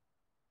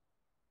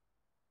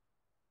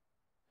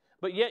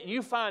 But yet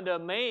you find a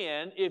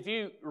man, if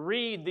you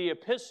read the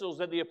epistles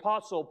that the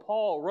Apostle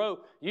Paul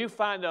wrote, you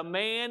find a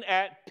man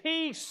at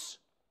peace.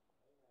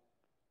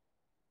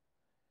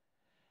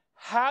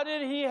 How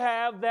did he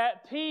have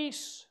that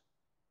peace?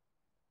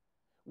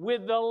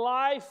 With the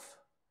life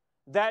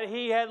that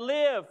he had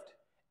lived.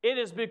 It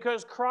is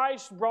because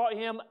Christ brought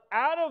him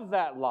out of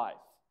that life.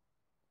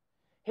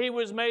 He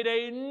was made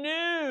a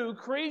new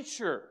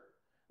creature.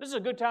 This is a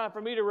good time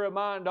for me to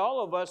remind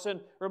all of us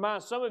and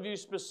remind some of you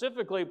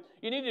specifically,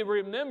 you need to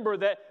remember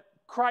that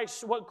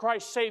what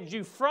Christ saved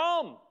you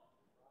from.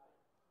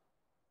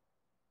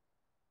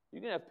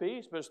 You can have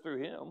peace, but it's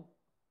through Him.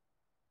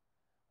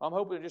 I'm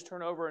hoping to just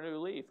turn over a new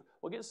leaf.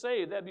 Well, get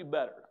saved, that'd be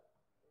better.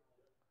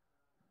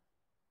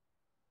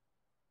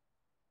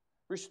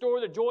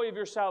 Restore the joy of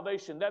your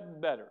salvation, that'd be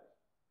better.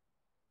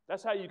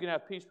 That's how you can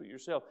have peace with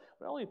yourself.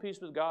 Not only peace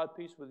with God,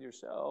 peace with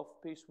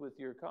yourself, peace with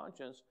your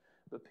conscience,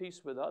 but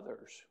peace with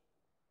others.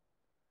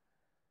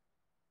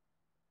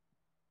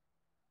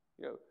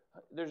 You know,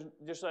 there's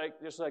just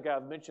like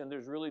I've mentioned,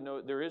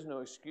 there is no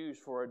excuse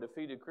for a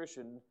defeated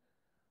Christian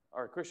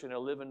or a Christian to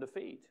live in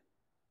defeat.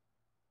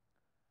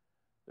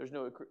 There's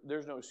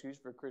no excuse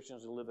for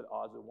Christians to live at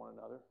odds with one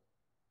another.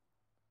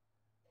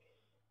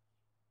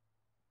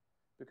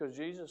 Because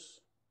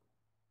Jesus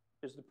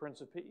is the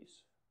Prince of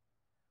Peace.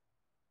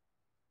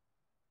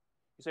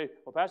 You say,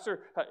 well,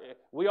 Pastor,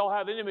 we all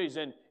have enemies,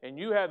 and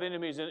you have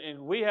enemies, and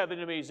we have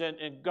enemies,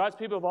 and God's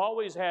people have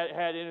always had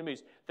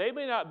enemies. They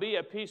may not be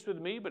at peace with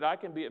me, but I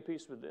can be at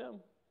peace with them.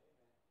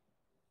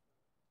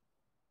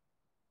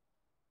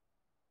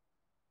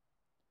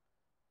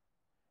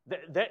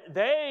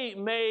 They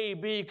may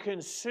be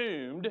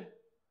consumed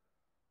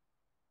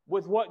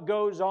with what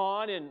goes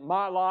on in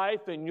my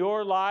life and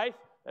your life.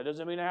 That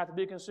doesn't mean I have to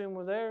be consumed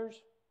with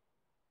theirs.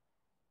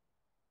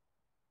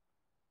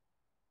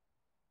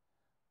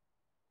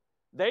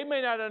 They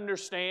may not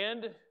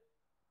understand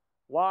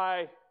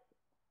why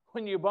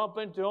when you bump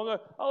into them,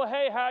 oh,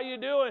 hey, how you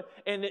doing?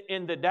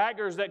 And the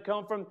daggers that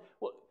come from,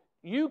 well,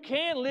 you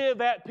can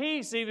live at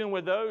peace even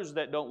with those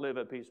that don't live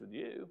at peace with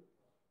you.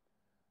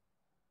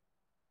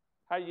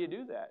 How do you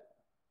do that?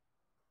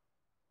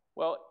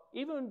 Well,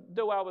 even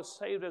though I was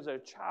saved as a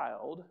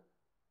child,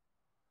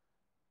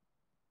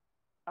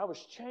 I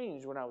was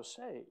changed when I was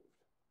saved.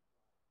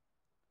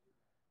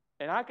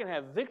 And I can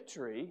have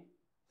victory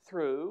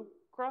through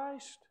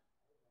Christ.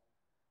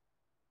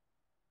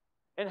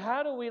 And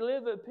how do we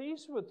live at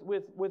peace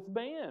with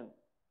man?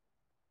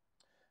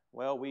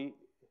 Well, we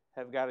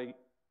have got to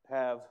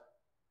have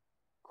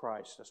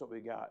Christ. That's what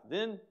we got.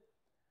 Then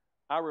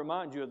I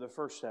remind you of the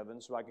first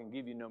 7 so I can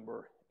give you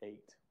number 8.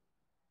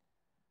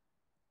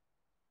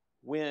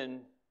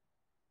 When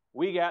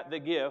we got the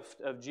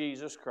gift of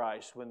Jesus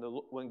Christ,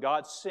 when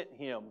God sent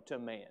Him to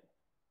man.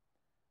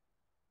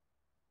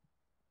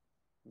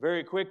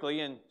 Very quickly,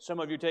 and some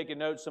of you taking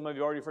notes, some of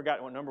you already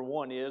forgotten what number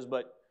 1 is,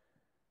 but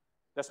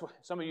that's what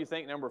some of you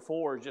think number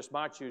 4 is just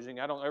my choosing.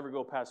 I don't ever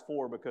go past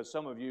 4 because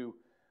some of you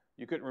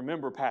couldn't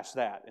remember past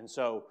that. And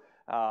so,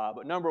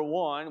 but number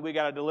 1, we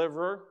got a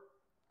deliverer.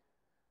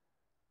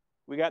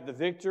 We got the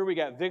victor. We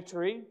got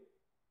victory.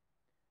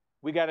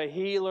 We got a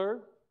healer.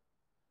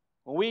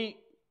 When we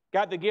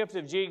got the gift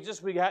of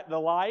Jesus, we got the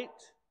light.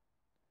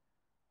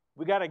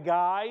 We got a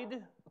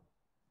guide.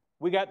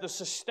 We got the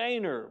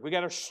sustainer. We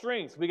got our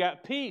strength. We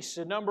got peace.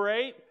 And number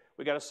 8,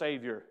 we got a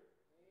Savior.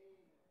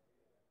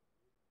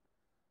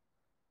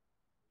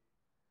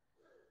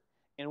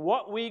 And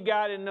what we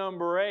got in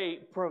number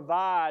 8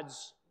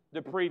 provides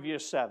the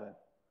previous 7.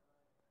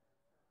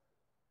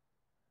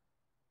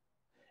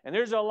 And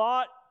there's a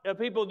lot of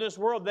people in this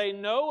world, they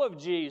know of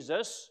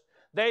Jesus.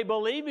 They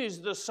believe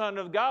He's the Son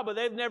of God, but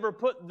they've never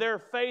put their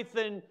faith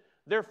in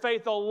their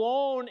faith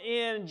alone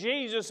in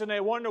Jesus, and they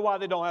wonder why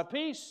they don't have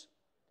peace.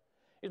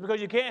 It's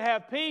because you can't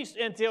have peace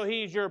until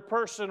He's your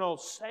personal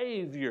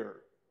Savior.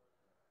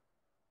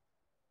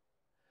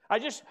 I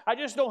just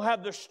don't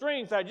have the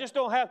strength.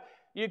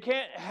 You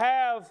can't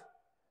have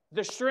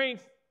the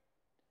strength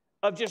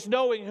of just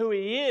knowing who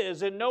He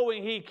is and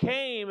knowing He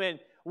came, and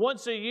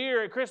once a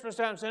year at Christmas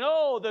time saying,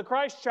 oh, the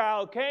Christ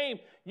child came.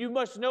 You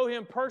must know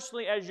Him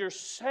personally as your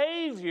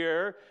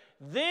Savior.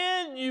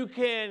 Then you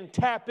can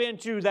tap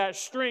into that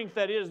strength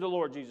that is the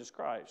Lord Jesus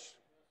Christ.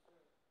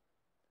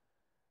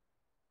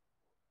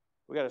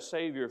 We got a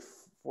Savior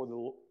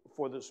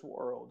for this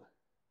world.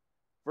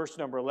 Verse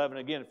number 11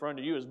 again, for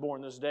unto you is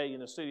born this day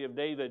in the city of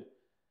David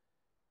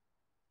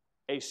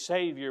a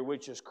Savior,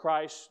 which is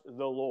Christ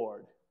the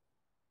Lord.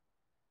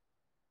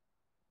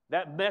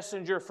 That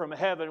messenger from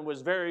heaven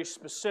was very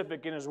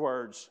specific in his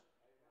words.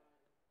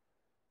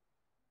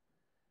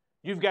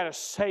 You've got a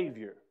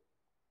Savior.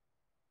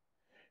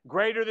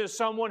 Greater than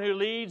someone who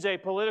leads a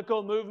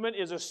political movement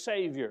is a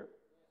Savior.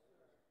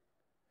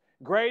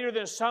 Greater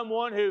than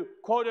someone who,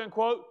 quote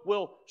unquote,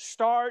 will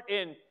start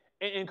and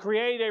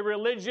create a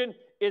religion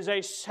is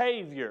a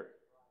Savior.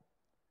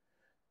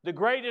 The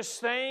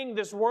greatest thing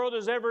this world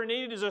has ever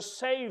needed is a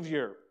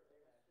Savior.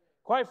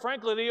 Quite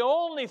frankly, the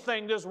only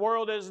thing this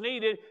world has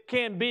needed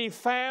can be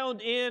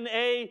found in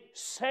a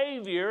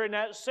Savior, and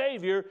that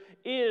Savior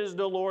is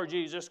the Lord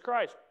Jesus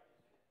Christ.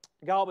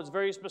 God was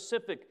very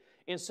specific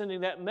in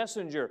sending that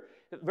messenger,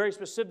 very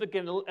specific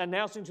in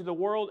announcing to the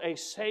world a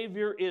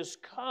Savior is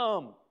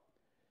come,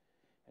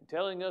 and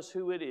telling us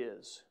who it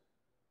is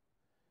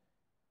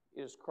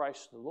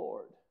Christ the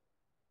Lord.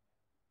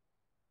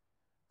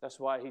 That's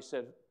why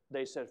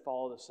they said,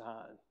 follow the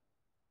sign.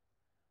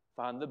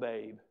 Find the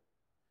babe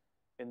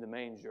in the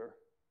manger,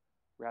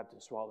 wrapped in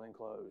swaddling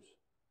clothes.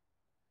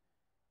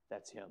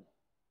 That's Him.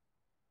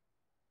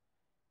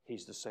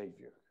 He's the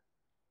Savior.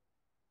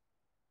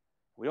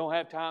 We don't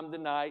have time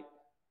tonight.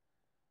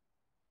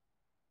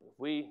 If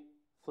we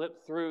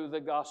flip through the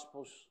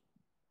Gospels,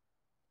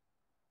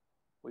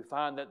 we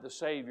find that the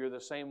Savior, the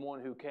same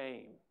one who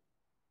came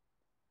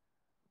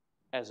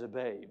as a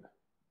babe,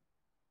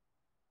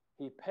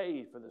 He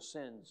paid for the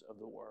sins of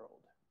the world.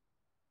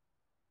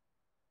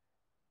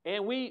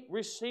 And we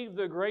received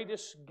the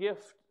greatest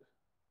gift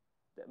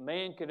that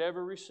man could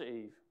ever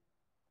receive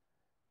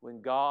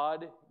when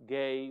God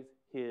gave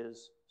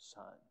His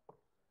Son.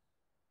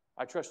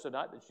 I trust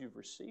tonight that you've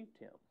received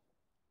Him.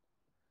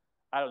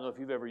 I don't know if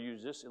you've ever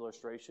used this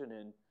illustration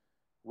in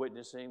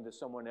witnessing to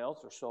someone else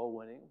or soul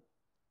winning.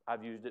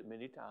 I've used it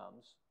many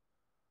times,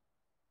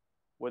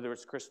 whether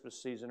it's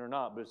Christmas season or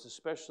not, but it's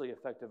especially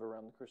effective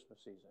around the Christmas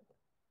season.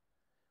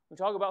 We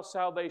talk about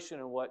salvation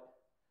and what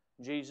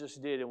Jesus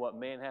did and what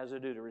man has to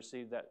do to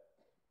receive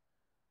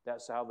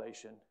that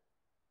salvation.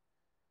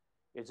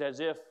 It's as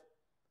if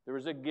there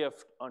was a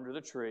gift under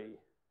the tree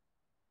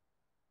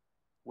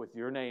with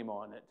your name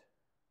on it.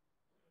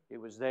 It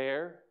was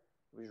there.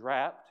 It was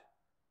wrapped.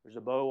 There's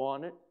a bow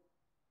on it.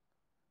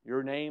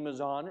 Your name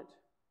is on it.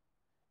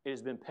 It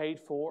has been paid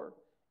for.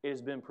 It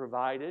has been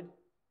provided.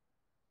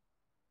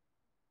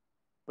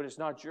 But it's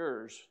not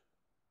yours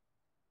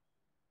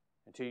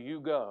until you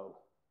go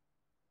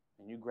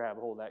and you grab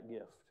hold of that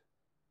gift.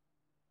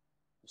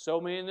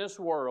 So many in this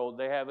world,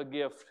 they have a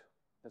gift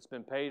that's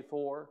been paid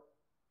for,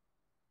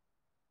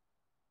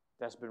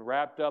 that's been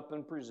wrapped up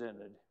and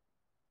presented.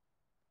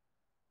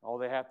 All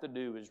they have to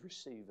do is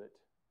receive it.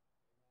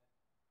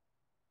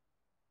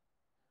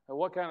 Now,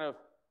 what kind of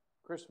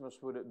Christmas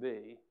would it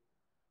be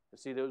to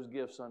see those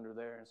gifts under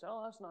there and say,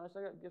 oh, that's nice,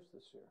 I got gifts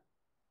this year.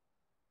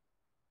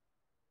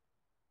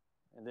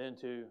 And then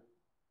to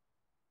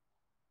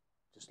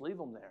just leave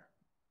them there.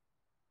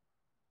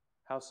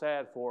 How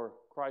sad for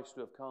Christ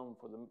to have come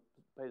to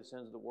pay the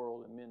sins of the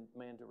world and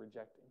man to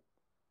reject Him.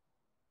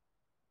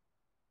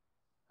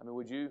 I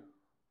mean,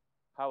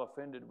 how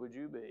offended would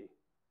you be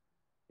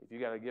if you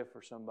got a gift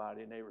for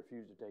somebody and they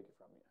refuse to take it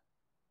from you?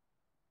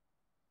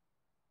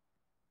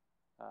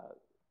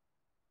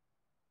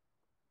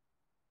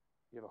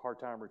 You have a hard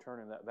time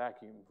returning that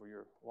vacuum for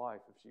your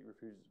wife if she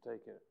refuses to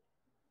take it.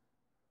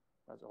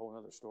 That's a whole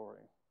other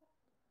story.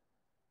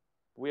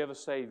 We have a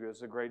Savior. It's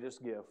the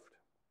greatest gift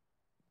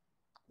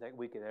that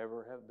we could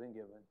ever have been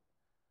given.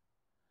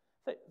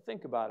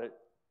 Think about it,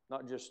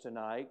 not just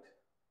tonight.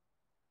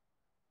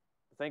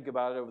 Think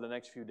about it over the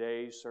next few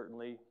days,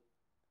 certainly.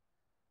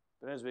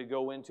 But as we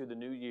go into the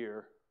new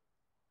year,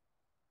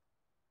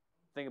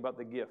 think about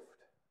the gift.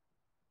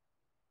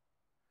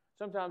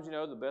 Sometimes,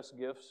 the best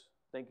gifts,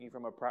 thinking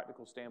from a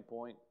practical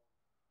standpoint,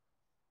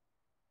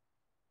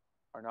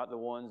 are not the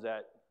ones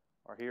that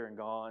are here and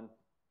gone.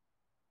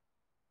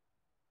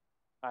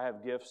 I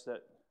have gifts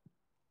that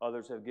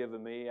others have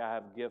given me. I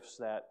have gifts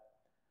that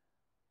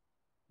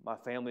my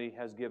family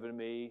has given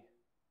me.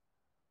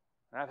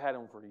 And I've had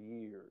them for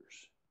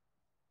years.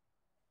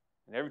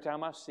 And every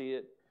time I see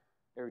it,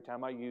 every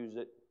time I use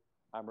it,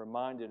 I'm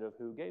reminded of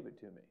who gave it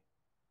to me.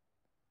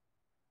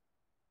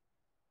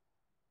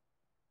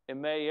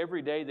 And may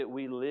every day that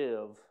we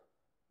live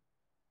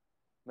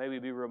May we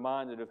be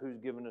reminded of who's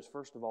given us,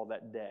 first of all,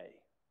 that day.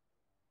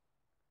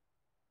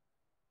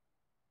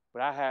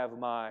 But I have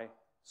my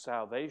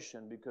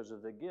salvation because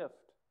of the gift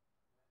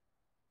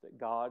that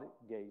God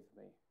gave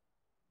me.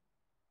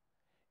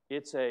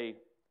 It's a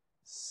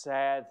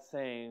sad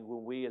thing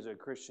when we as a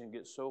Christian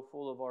get so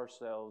full of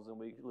ourselves and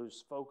we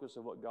lose focus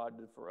of what God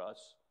did for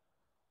us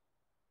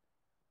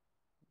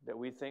that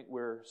we think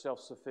we're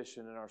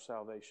self-sufficient in our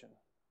salvation.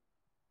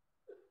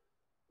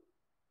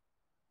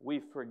 We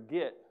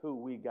forget who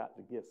we got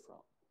the gift from.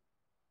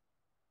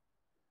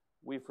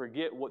 We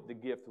forget what the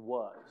gift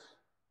was.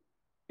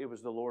 It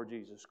was the Lord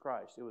Jesus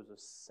Christ. It was a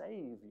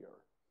Savior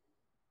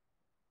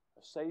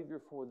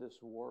for this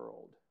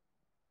world.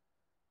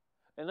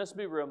 And let's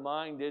be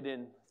reminded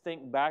and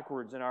think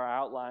backwards in our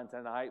outline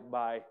tonight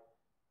by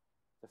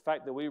the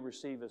fact that we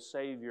receive a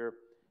Savior.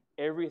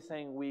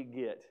 Everything we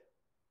get.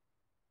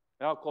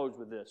 And I'll close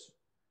with this.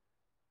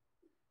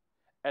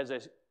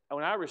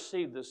 When I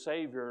received the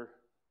Savior,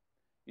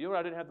 you know what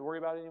I didn't have to worry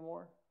about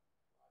anymore?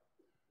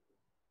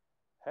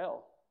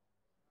 Hell.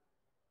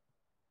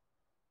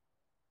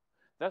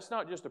 That's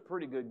not just a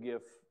pretty good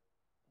gift.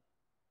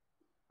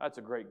 That's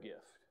a great gift.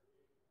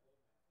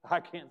 I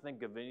can't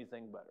think of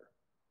anything better.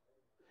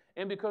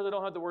 And because I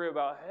don't have to worry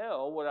about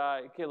hell, what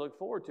I can look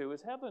forward to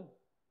is heaven.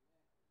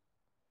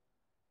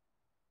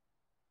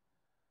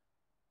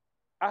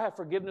 I have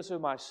forgiveness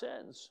of my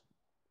sins.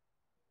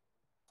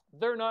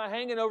 They're not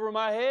hanging over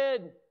my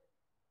head.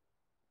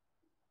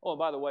 Oh, and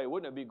by the way,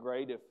 wouldn't it be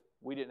great if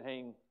we didn't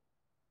hang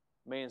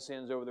man's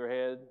sins over their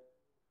head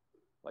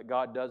like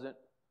God doesn't?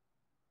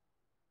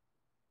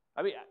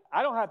 I mean,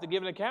 I don't have to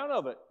give an account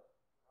of it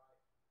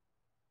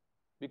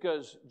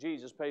because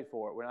Jesus paid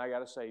for it when I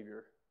got a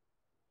Savior.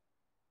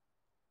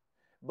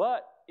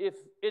 But if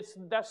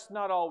that's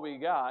not all we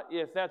got,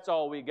 if that's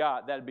all we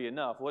got, that'd be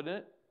enough, wouldn't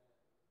it?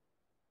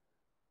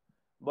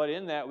 But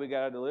in that, we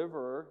got a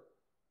deliverer.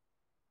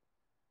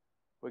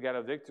 We got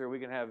a victor. We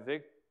can have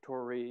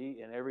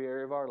victory in every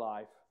area of our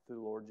life through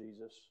the Lord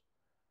Jesus.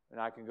 And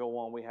I can go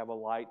on. We have a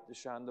light to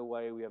shine the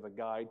way. We have a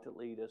guide to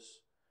lead us.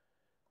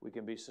 We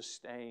can be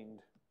sustained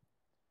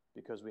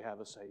because we have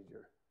a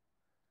Savior.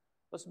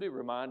 Let's be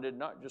reminded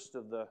not just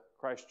of the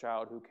Christ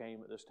child who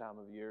came at this time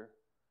of year,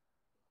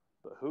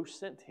 but who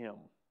sent Him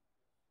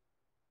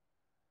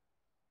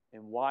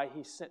and why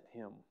He sent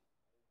Him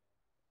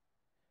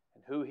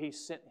and who He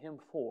sent Him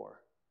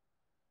for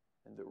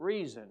and the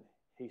reason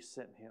He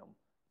sent Him.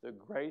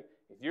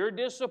 If you're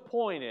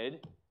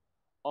disappointed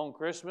on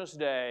Christmas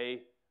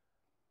Day,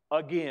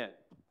 again,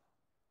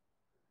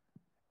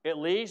 at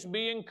least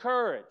be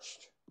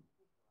encouraged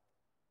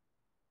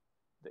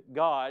that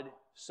God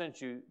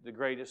sent you the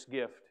greatest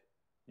gift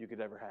you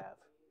could ever have.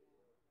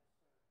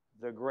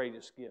 The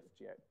greatest gift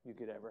yet you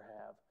could ever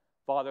have.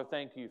 Father,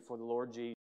 thank you for the Lord Jesus.